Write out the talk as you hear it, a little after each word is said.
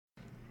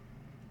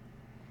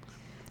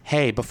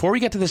Hey, before we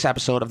get to this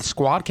episode of the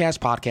Squadcast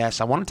podcast,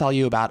 I want to tell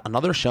you about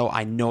another show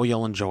I know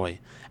you'll enjoy,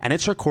 and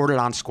it's recorded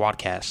on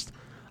Squadcast.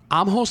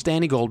 I'm host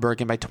Danny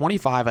Goldberg, and by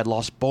 25, I'd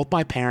lost both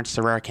my parents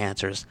to rare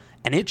cancers,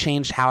 and it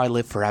changed how I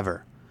live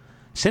forever.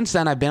 Since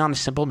then, I've been on a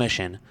simple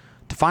mission: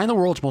 to find the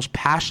world's most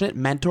passionate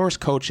mentors,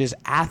 coaches,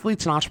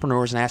 athletes, and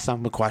entrepreneurs and ask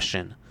them a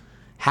question: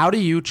 how do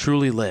you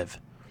truly live?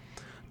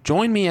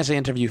 Join me as I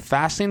interview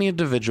fascinating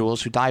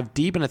individuals who dive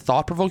deep into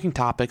thought-provoking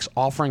topics,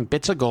 offering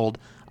bits of gold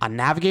on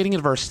navigating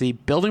adversity,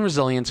 building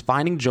resilience,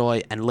 finding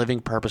joy, and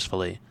living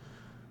purposefully.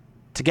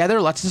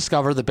 Together, let's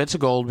discover the bits of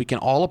gold we can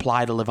all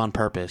apply to live on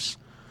purpose.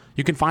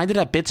 You can find it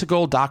at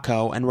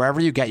bitsofgold.co and wherever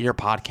you get your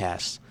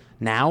podcasts.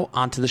 Now,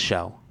 on to the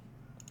show.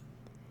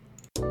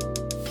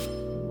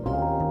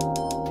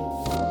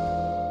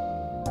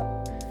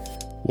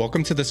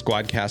 Welcome to the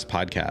Squadcast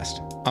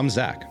podcast. I'm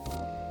Zach.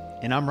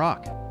 And I'm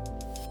Rock.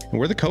 And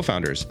we're the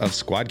co-founders of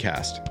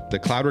Squadcast, the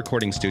cloud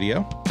recording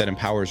studio that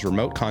empowers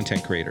remote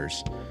content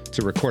creators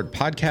to record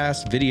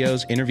podcasts,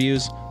 videos,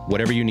 interviews,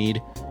 whatever you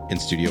need in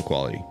studio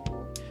quality.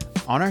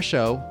 On our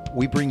show,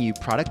 we bring you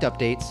product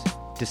updates,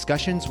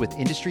 discussions with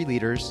industry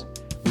leaders,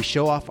 we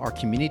show off our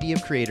community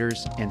of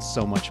creators, and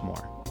so much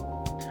more.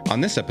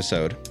 On this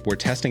episode, we're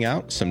testing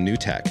out some new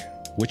tech,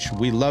 which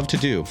we love to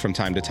do from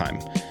time to time,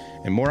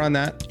 and more on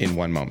that in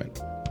one moment.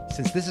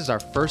 Since this is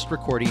our first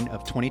recording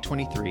of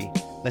 2023,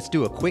 let's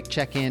do a quick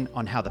check-in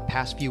on how the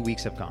past few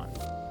weeks have gone.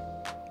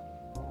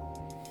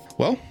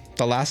 Well,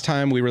 the last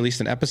time we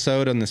released an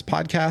episode on this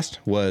podcast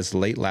was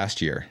late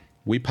last year.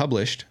 We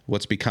published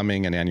what's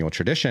becoming an annual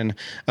tradition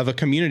of a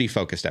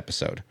community-focused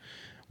episode.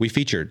 We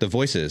featured the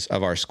voices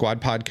of our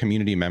SquadPod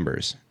community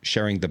members,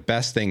 sharing the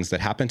best things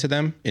that happened to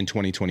them in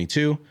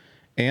 2022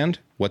 and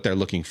what they're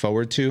looking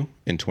forward to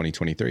in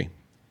 2023.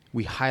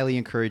 We highly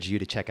encourage you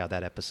to check out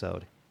that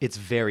episode. It's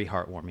very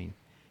heartwarming.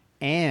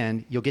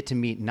 And you'll get to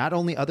meet not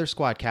only other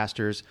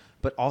Squadcasters,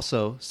 but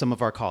also some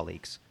of our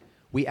colleagues.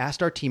 We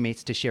asked our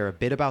teammates to share a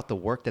bit about the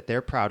work that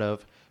they're proud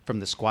of from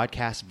the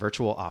Squadcast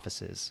virtual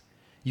offices.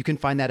 You can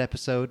find that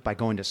episode by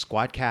going to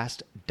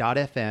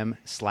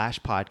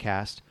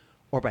squadcast.fm/podcast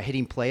or by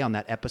hitting play on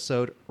that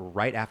episode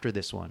right after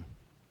this one.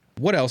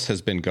 What else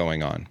has been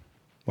going on?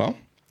 Well,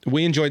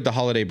 we enjoyed the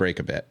holiday break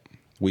a bit.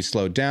 We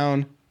slowed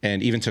down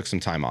and even took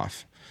some time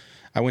off.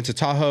 I went to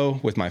Tahoe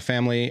with my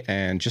family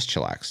and just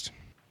chillaxed.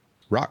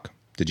 Rock,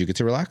 did you get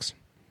to relax?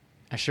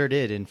 I sure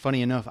did. And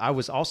funny enough, I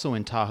was also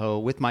in Tahoe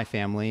with my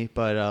family,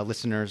 but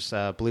listeners,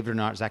 believe it or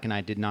not, Zach and I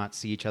did not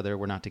see each other.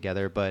 We're not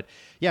together. But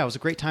yeah, it was a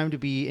great time to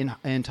be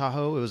in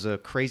Tahoe. It was a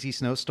crazy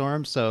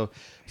snowstorm, so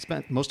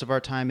spent most of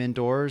our time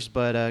indoors,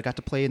 but got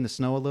to play in the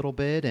snow a little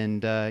bit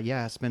and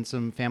spend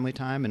some family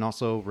time and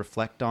also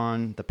reflect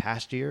on the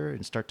past year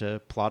and start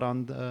to plot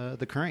on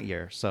the current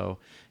year. So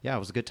yeah, it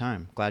was a good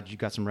time. Glad you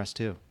got some rest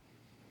too.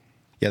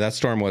 Yeah, that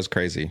storm was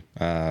crazy.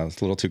 It's a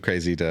little too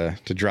crazy to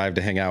drive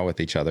to hang out with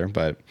each other,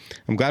 but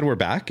I'm glad we're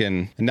back.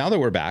 And now that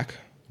we're back,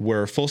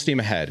 we're full steam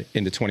ahead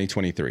into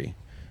 2023.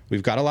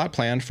 We've got a lot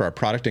planned for our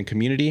product and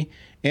community,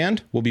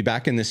 and we'll be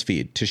back in this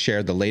feed to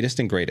share the latest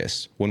and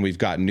greatest when we've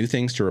got new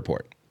things to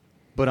report.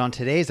 But on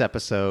today's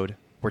episode,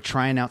 we're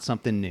trying out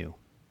something new,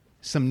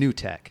 some new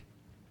tech.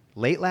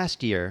 Late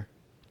last year,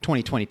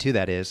 2022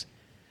 that is,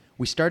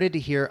 we started to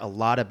hear a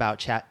lot about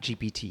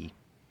ChatGPT.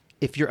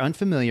 If you're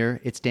unfamiliar,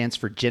 it stands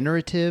for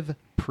Generative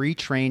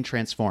Pre-trained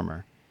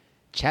Transformer.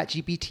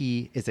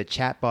 ChatGPT is a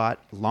chatbot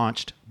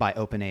launched by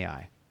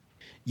OpenAI.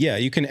 Yeah,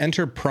 you can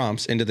enter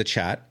prompts into the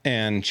chat,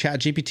 and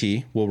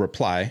ChatGPT will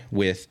reply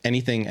with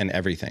anything and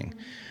everything.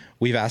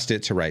 We've asked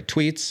it to write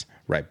tweets,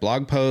 write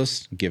blog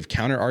posts, give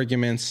counter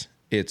arguments.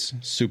 It's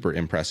super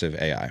impressive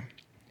AI.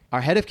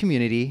 Our head of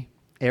community,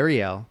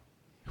 Ariel,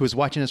 who is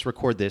watching us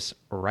record this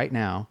right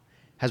now,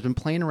 has been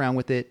playing around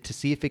with it to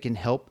see if it can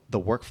help the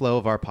workflow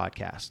of our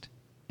podcast.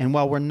 And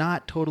while we're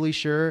not totally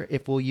sure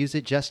if we'll use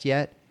it just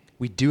yet,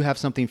 we do have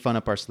something fun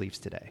up our sleeves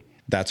today.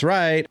 That's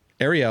right.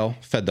 Ariel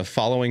fed the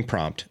following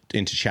prompt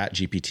into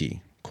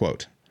ChatGPT,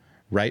 quote,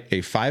 write a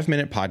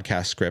 5-minute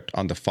podcast script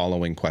on the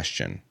following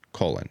question, :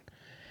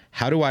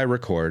 how do I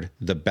record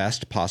the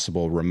best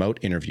possible remote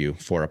interview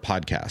for a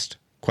podcast? ?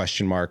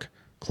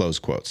 Close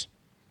quotes.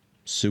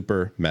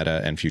 Super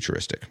meta and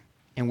futuristic.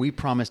 And we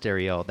promised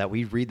Ariel that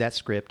we'd read that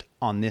script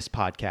on this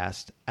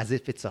podcast as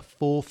if it's a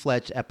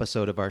full-fledged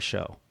episode of our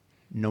show.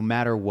 No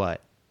matter what,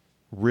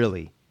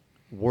 really,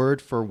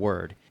 word for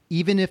word,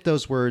 even if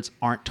those words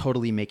aren't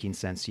totally making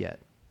sense yet.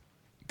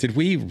 Did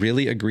we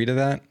really agree to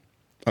that?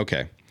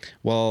 Okay.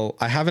 Well,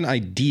 I have an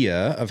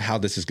idea of how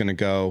this is going to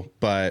go,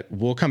 but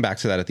we'll come back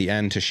to that at the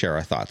end to share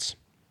our thoughts.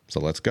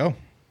 So let's go.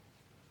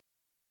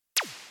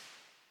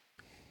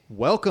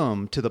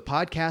 Welcome to the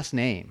podcast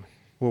name,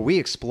 where we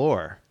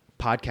explore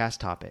podcast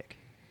topic.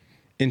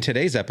 In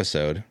today's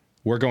episode,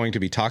 we're going to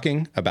be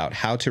talking about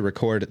how to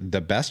record the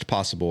best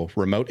possible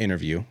remote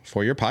interview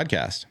for your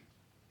podcast.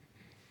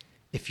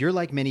 If you're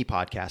like many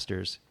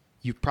podcasters,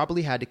 you've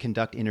probably had to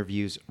conduct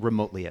interviews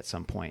remotely at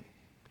some point.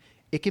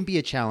 It can be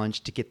a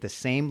challenge to get the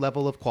same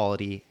level of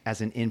quality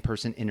as an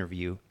in-person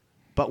interview,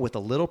 but with a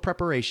little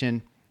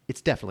preparation,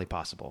 it's definitely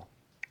possible.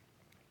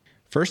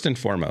 First and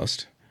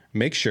foremost,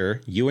 make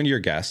sure you and your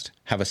guest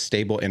have a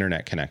stable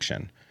internet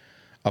connection.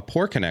 A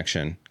poor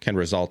connection can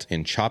result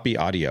in choppy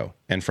audio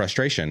and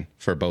frustration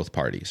for both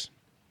parties.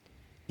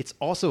 It's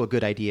also a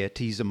good idea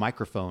to use a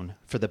microphone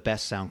for the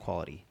best sound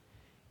quality.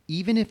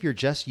 Even if you're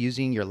just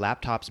using your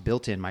laptop's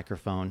built-in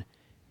microphone,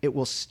 it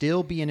will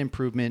still be an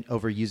improvement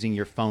over using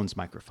your phone's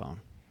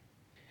microphone.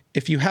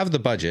 If you have the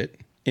budget,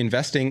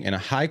 investing in a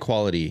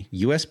high-quality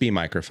USB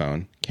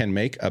microphone can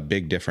make a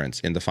big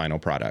difference in the final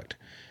product.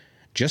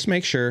 Just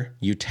make sure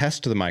you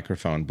test the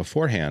microphone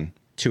beforehand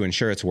to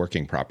ensure it's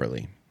working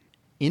properly.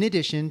 In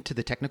addition to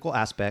the technical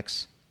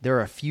aspects, there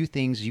are a few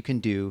things you can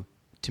do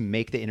to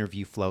make the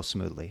interview flow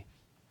smoothly.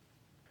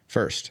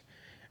 First,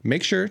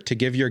 make sure to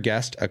give your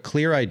guest a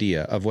clear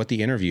idea of what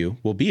the interview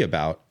will be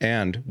about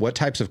and what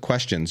types of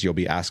questions you'll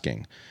be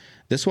asking.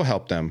 This will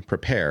help them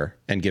prepare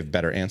and give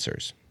better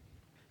answers.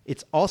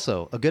 It's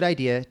also a good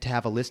idea to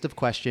have a list of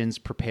questions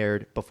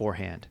prepared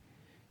beforehand.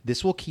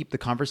 This will keep the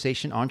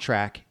conversation on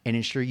track and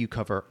ensure you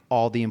cover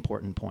all the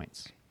important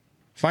points.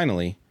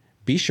 Finally,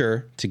 be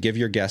sure to give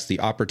your guests the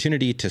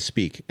opportunity to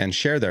speak and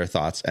share their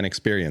thoughts and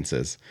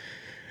experiences.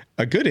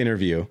 A good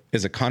interview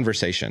is a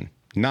conversation,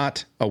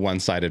 not a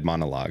one-sided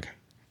monologue.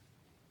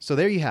 So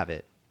there you have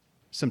it.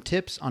 Some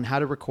tips on how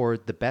to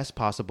record the best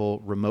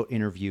possible remote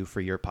interview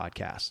for your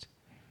podcast.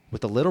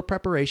 With a little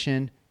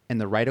preparation and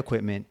the right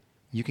equipment,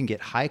 you can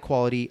get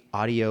high-quality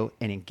audio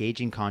and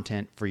engaging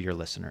content for your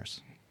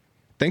listeners.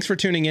 Thanks for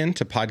tuning in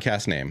to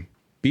Podcast Name.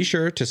 Be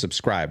sure to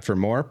subscribe for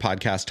more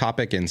podcast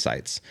topic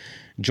insights.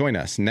 Join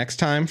us next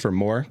time for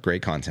more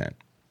great content.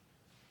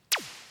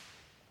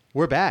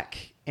 We're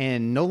back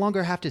and no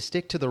longer have to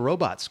stick to the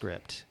robot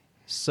script.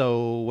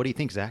 So what do you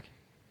think, Zach?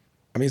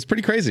 I mean, it's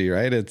pretty crazy,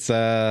 right? It's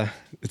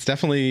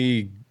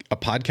definitely a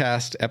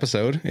podcast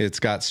episode.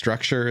 It's got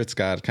structure. It's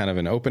got kind of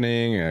an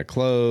opening, a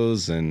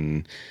close,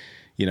 and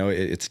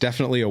it's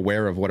definitely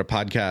aware of what a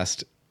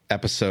podcast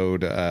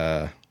episode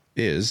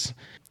is.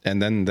 And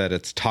then that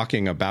it's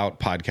talking about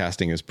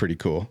podcasting is pretty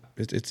cool.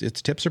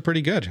 Its tips are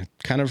pretty good.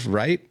 Kind of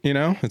right,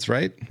 it's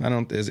right.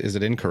 Is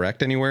it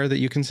incorrect anywhere that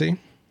you can see?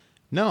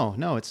 No,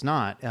 it's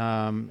not.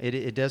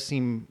 It does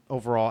seem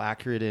overall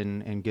accurate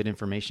and good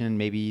information.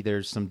 Maybe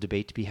there's some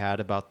debate to be had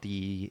about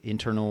the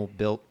internal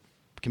built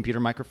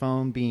computer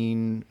microphone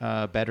being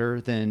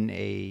better than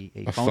a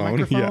phone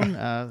microphone.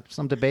 Yeah.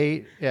 Some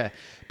debate, yeah.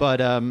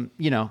 But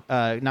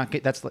not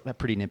that's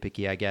pretty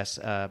nitpicky, I guess.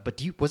 But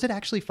was it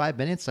actually 5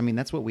 minutes? I mean,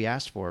 that's what we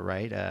asked for,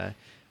 right?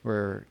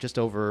 We're just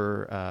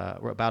over.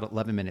 We're about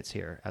 11 minutes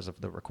here as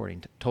of the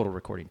total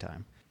recording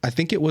time. I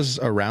think it was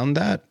around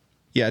that.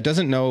 Yeah, it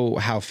doesn't know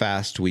how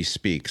fast we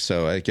speak,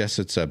 so I guess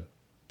it's a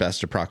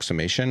best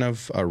approximation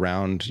of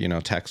around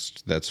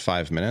text that's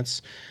 5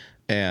 minutes.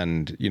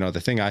 And, the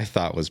thing I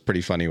thought was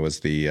pretty funny was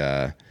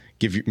the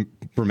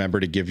remember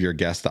to give your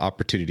guest the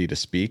opportunity to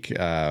speak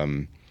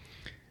so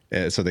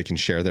they can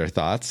share their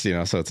thoughts,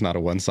 so it's not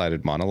a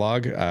one-sided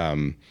monologue.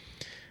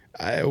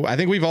 I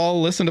think we've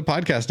all listened to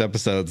podcast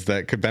episodes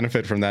that could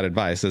benefit from that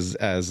advice.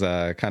 As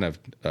kind of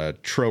a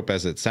trope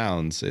as it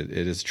sounds, it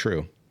is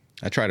true.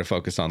 I try to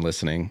focus on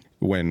listening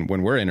when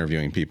we're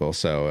interviewing people.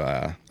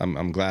 So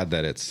I'm glad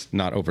that it's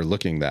not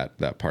overlooking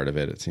that part of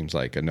it. It seems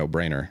like a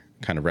no-brainer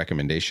kind of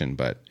recommendation,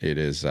 but it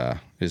is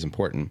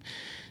important.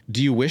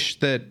 Do you wish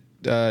that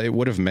it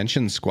would have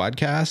mentioned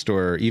Squadcast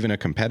or even a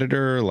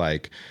competitor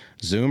like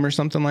Zoom or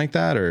something like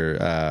that?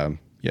 Or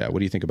what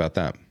do you think about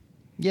that?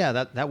 Yeah,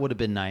 that would have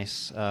been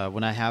nice.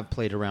 When I have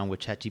played around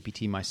with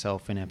ChatGPT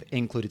myself and have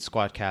included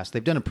Squadcast,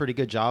 they've done a pretty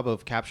good job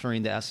of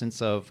capturing the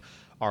essence of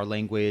our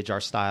language,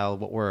 our style,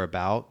 what we're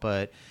about.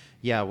 But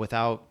yeah,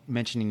 without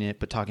mentioning it,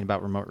 but talking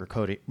about remote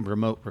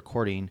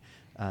recording,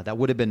 that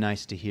would have been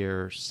nice to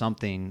hear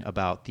something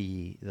about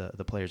the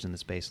players in the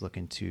space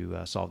looking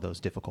to solve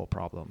those difficult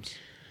problems.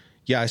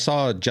 Yeah, I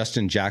saw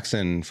Justin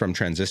Jackson from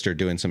Transistor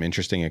doing some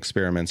interesting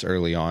experiments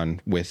early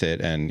on with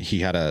it, and he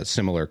had a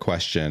similar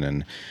question.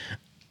 And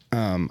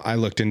I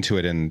looked into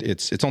it, and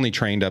it's only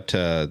trained up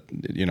to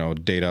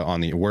data on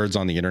the words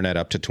on the internet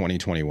up to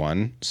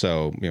 2021.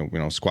 So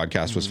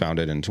Squadcast was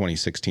founded in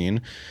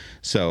 2016,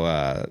 so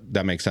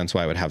that makes sense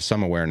why it would have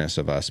some awareness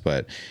of us.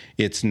 But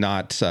it's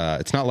not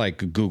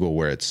like Google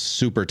where it's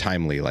super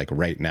timely. Like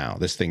right now,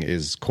 this thing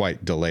is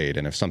quite delayed,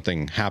 and if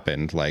something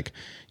happened, like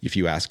if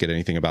you ask it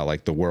anything about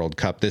like the World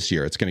Cup this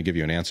year, it's going to give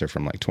you an answer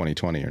from like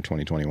 2020 or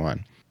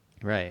 2021.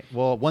 Right.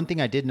 Well, one thing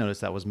I did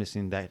notice that was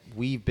missing that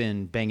we've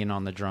been banging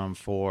on the drum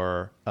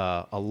for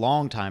a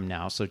long time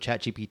now, so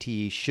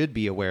ChatGPT should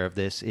be aware of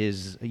this,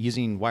 is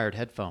using wired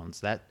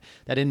headphones. That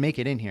didn't make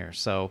it in here,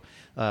 so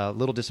a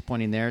little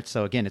disappointing there.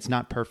 So again, it's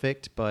not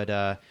perfect,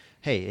 but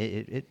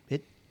hey,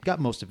 it got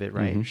most of it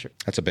right. Mm-hmm. Sure.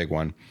 That's a big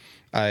one.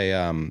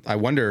 I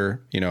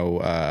wonder,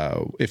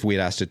 if we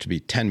had asked it to be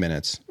 10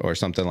 minutes or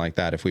something like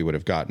that, if we would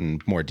have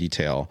gotten more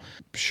detail.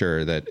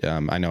 Sure that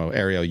I know,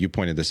 Ariel, you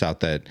pointed this out,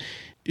 that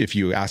if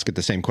you ask it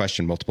the same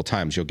question multiple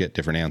times, you'll get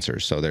different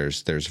answers. So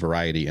there's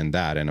variety in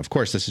that. And of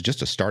course, this is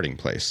just a starting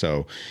place.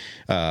 So,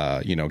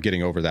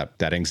 getting over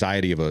that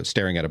anxiety of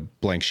staring at a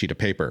blank sheet of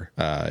paper,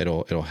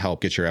 it'll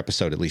help get your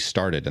episode at least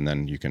started, and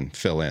then you can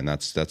fill in.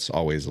 That's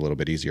always a little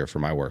bit easier for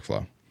my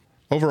workflow.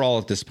 Overall,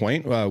 at this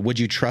point, would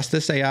you trust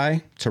this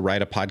AI to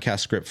write a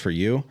podcast script for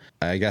you?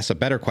 I guess a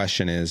better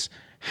question is,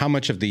 how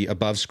much of the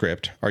above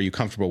script are you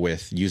comfortable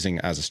with using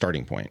as a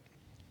starting point?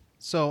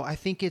 So I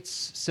think it's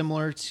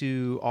similar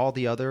to all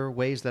the other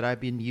ways that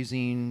I've been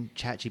using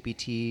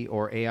ChatGPT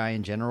or AI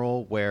in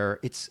general, where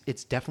it's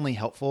definitely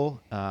helpful.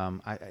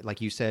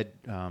 Like you said,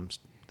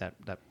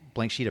 that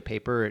blank sheet of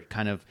paper, it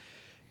kind of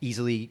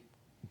easily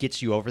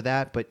gets you over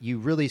that, but you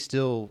really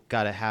still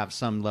got to have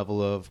some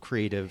level of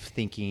creative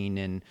thinking,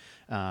 and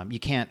you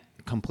can't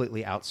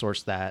completely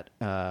outsource that.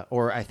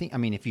 Or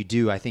if you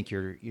do, I think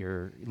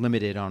you're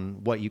limited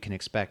on what you can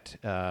expect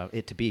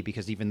it to be,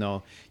 because even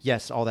though,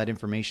 yes, all that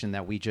information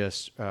that we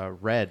just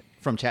read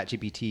from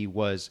ChatGPT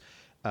was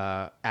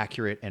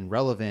accurate and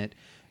relevant,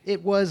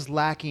 it was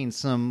lacking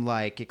some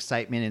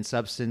excitement and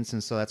substance.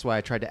 And so that's why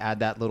I tried to add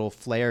that little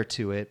flair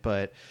to it.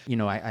 But,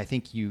 I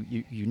think you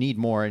need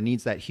more. It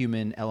needs that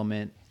human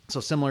element. So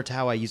similar to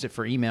how I use it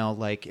for email,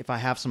 if I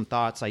have some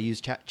thoughts, I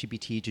use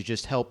ChatGPT to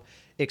just help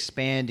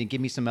expand and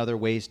give me some other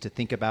ways to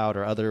think about,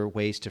 or other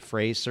ways to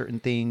phrase certain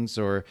things,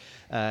 or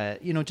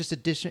just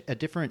a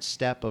different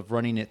step of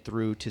running it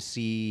through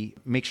to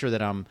make sure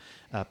that I'm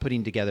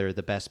putting together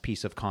the best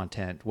piece of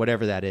content,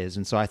 whatever that is.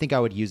 And so I think I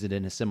would use it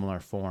in a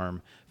similar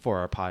form for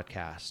our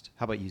podcast.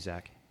 How about you,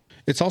 Zach?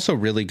 It's also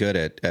really good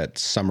at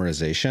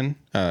summarization,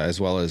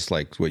 as well as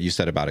what you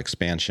said about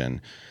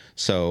expansion.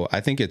 So I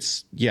think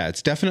it's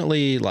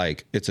definitely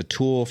it's a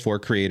tool for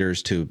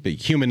creators to be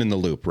human in the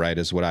loop, right?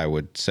 Is what I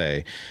would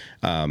say.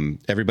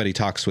 Everybody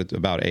talks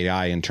about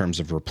AI in terms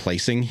of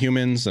replacing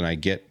humans, and I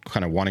get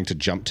kind of wanting to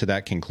jump to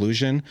that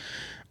conclusion.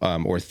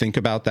 Or think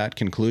about that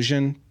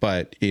conclusion.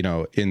 But,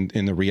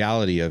 in the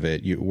reality of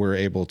it, we're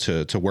able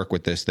to work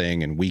with this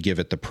thing, and we give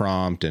it the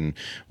prompt, and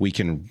we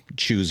can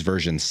choose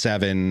version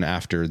 7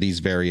 after these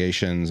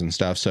variations and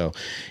stuff. So,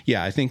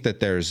 yeah, I think that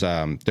there's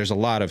a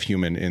lot of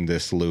human in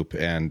this loop.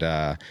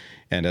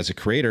 And as a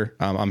creator,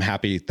 I'm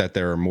happy that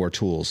there are more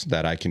tools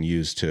that I can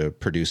use to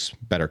produce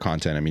better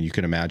content. I mean, you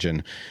can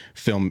imagine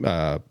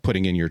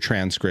putting in your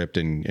transcript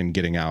and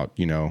getting out,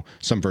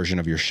 some version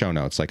of your show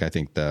notes, like I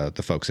think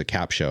the folks at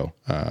Capshow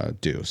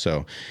do.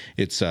 So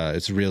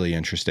it's really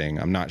interesting.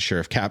 I'm not sure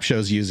if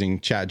Capshow's using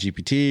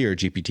ChatGPT or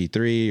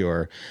GPT-3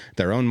 or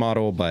their own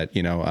model, but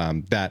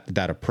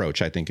that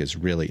approach I think is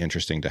really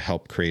interesting to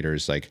help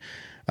creators.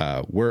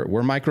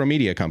 We're micro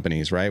media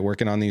companies, right?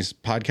 Working on these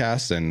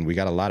podcasts, and we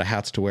got a lot of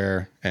hats to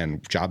wear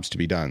and jobs to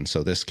be done.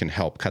 So this can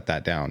help cut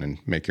that down and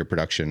make your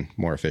production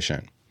more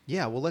efficient.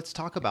 Yeah, well, let's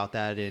talk about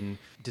that and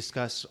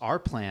discuss our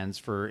plans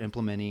for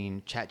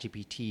implementing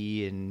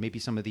ChatGPT and maybe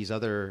some of these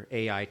other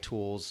AI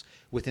tools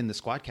within the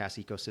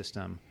Squadcast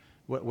ecosystem.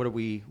 What are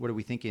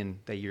we thinking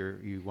that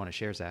you want to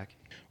share, Zach?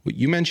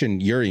 You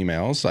mentioned your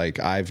emails.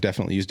 I've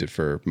definitely used it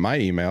for my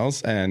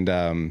emails and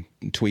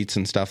tweets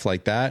and stuff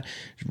like that.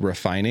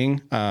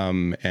 Refining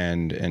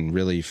and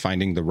really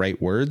finding the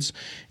right words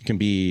can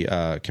be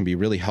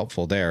really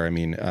helpful there. I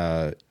mean,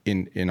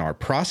 in our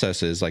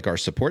processes, our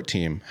support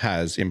team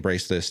has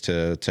embraced this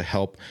to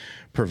help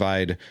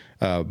provide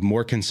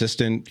more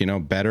consistent,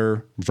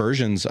 better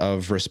versions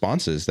of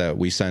responses that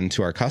we send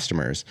to our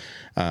customers.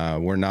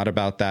 We're not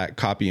about that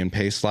copy and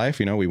paste life.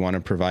 We want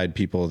to provide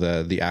people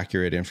the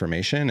accurate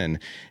information. And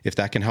if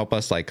that can help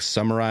us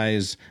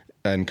summarize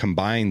and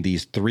combine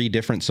these 3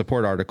 different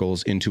support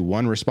articles into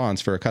one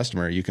response for a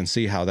customer, you can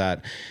see how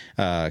that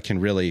can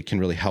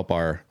really help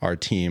our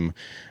team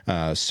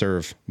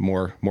serve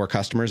more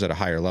customers at a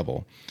higher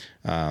level.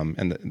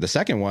 And the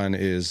second one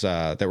is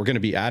that we're going to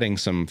be adding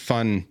some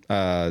fun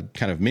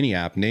kind of mini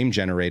app name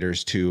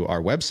generators to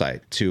our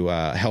website to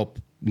help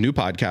new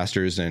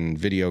podcasters and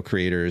video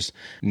creators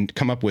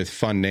come up with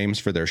fun names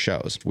for their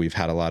shows. We've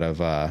had a lot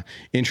of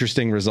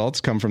interesting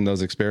results come from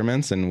those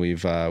experiments, and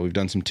we've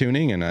done some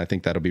tuning, and I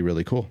think that'll be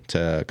really cool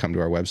to come to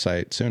our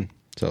website soon.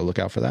 So look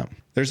out for that.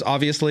 There's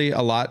obviously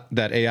a lot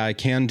that AI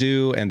can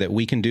do and that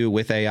we can do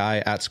with AI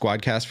at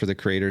Squadcast for the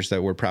creators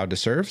that we're proud to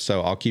serve.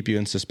 So I'll keep you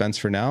in suspense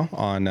for now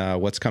on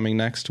what's coming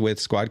next with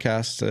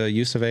Squadcast's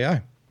use of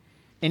AI.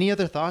 Any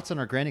other thoughts on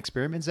our grand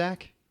experiment,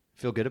 Zach?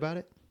 Feel good about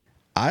it?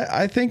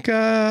 I think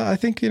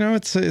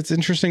it's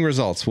interesting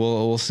results.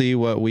 We'll see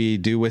what we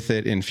do with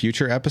it in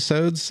future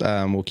episodes.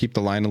 We'll keep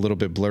the line a little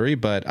bit blurry,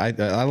 but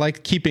I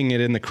like keeping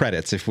it in the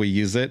credits if we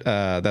use it.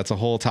 That's a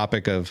whole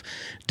topic of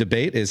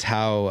debate, is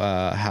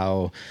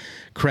how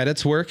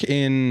credits work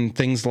in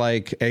things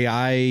like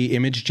AI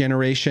image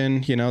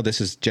generation. This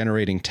is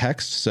generating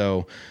text,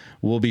 so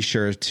we'll be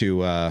sure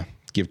to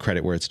give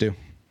credit where it's due.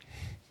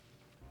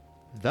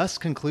 Thus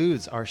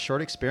concludes our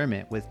short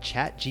experiment with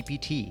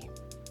ChatGPT.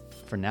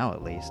 For now,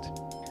 at least.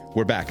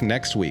 We're back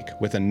next week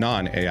with a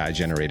non-AI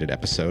generated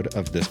episode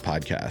of this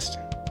podcast.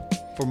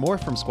 For more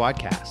from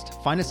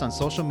Squadcast, find us on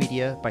social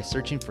media by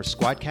searching for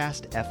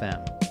Squadcast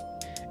FM.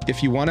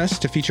 If you want us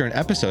to feature an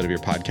episode of your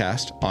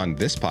podcast on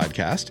this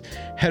podcast,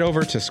 head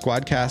over to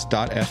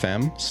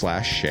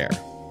squadcast.fm/share.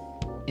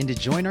 And to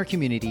join our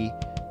community,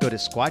 go to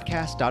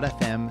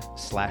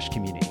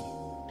squadcast.fm/community.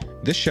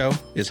 This show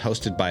is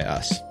hosted by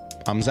us.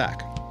 I'm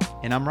Zach.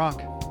 And I'm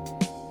Rock.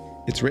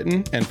 It's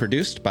written and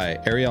produced by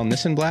Ariel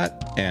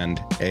Nissenblatt and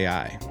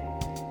AI.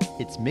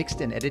 It's mixed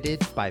and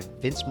edited by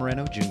Vince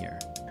Moreno Jr.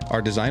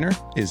 Our designer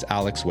is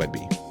Alex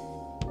Wedby.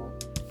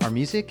 Our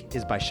music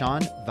is by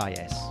Sean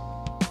Valles.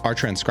 Our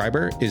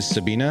transcriber is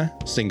Sabina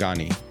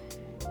Singani.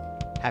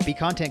 Happy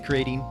content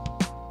creating.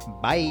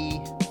 Bye.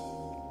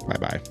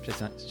 Bye-bye.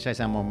 Should I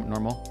sound more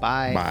normal?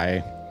 Bye.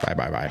 Bye.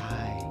 Bye-bye-bye.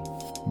 Bye.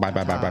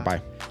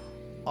 Bye-bye-bye-bye-bye.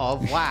 Au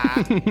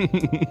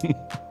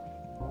revoir.